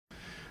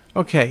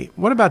Okay,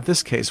 what about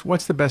this case?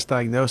 What's the best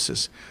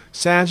diagnosis?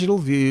 Sagittal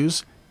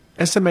views.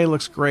 SMA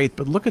looks great,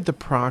 but look at the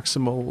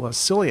proximal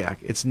celiac.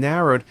 It's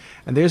narrowed,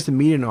 and there's the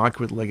median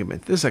arcuate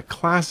ligament. This is a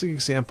classic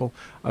example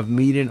of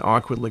median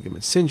arcuate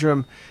ligament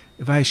syndrome.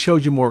 If I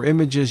showed you more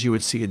images, you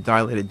would see a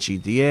dilated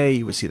GDA,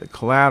 you would see the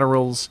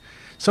collaterals.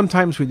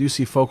 Sometimes we do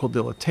see focal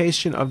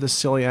dilatation of the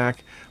celiac,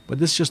 but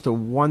this is just a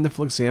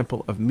wonderful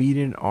example of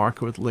median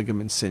arcuate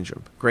ligament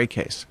syndrome. Great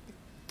case.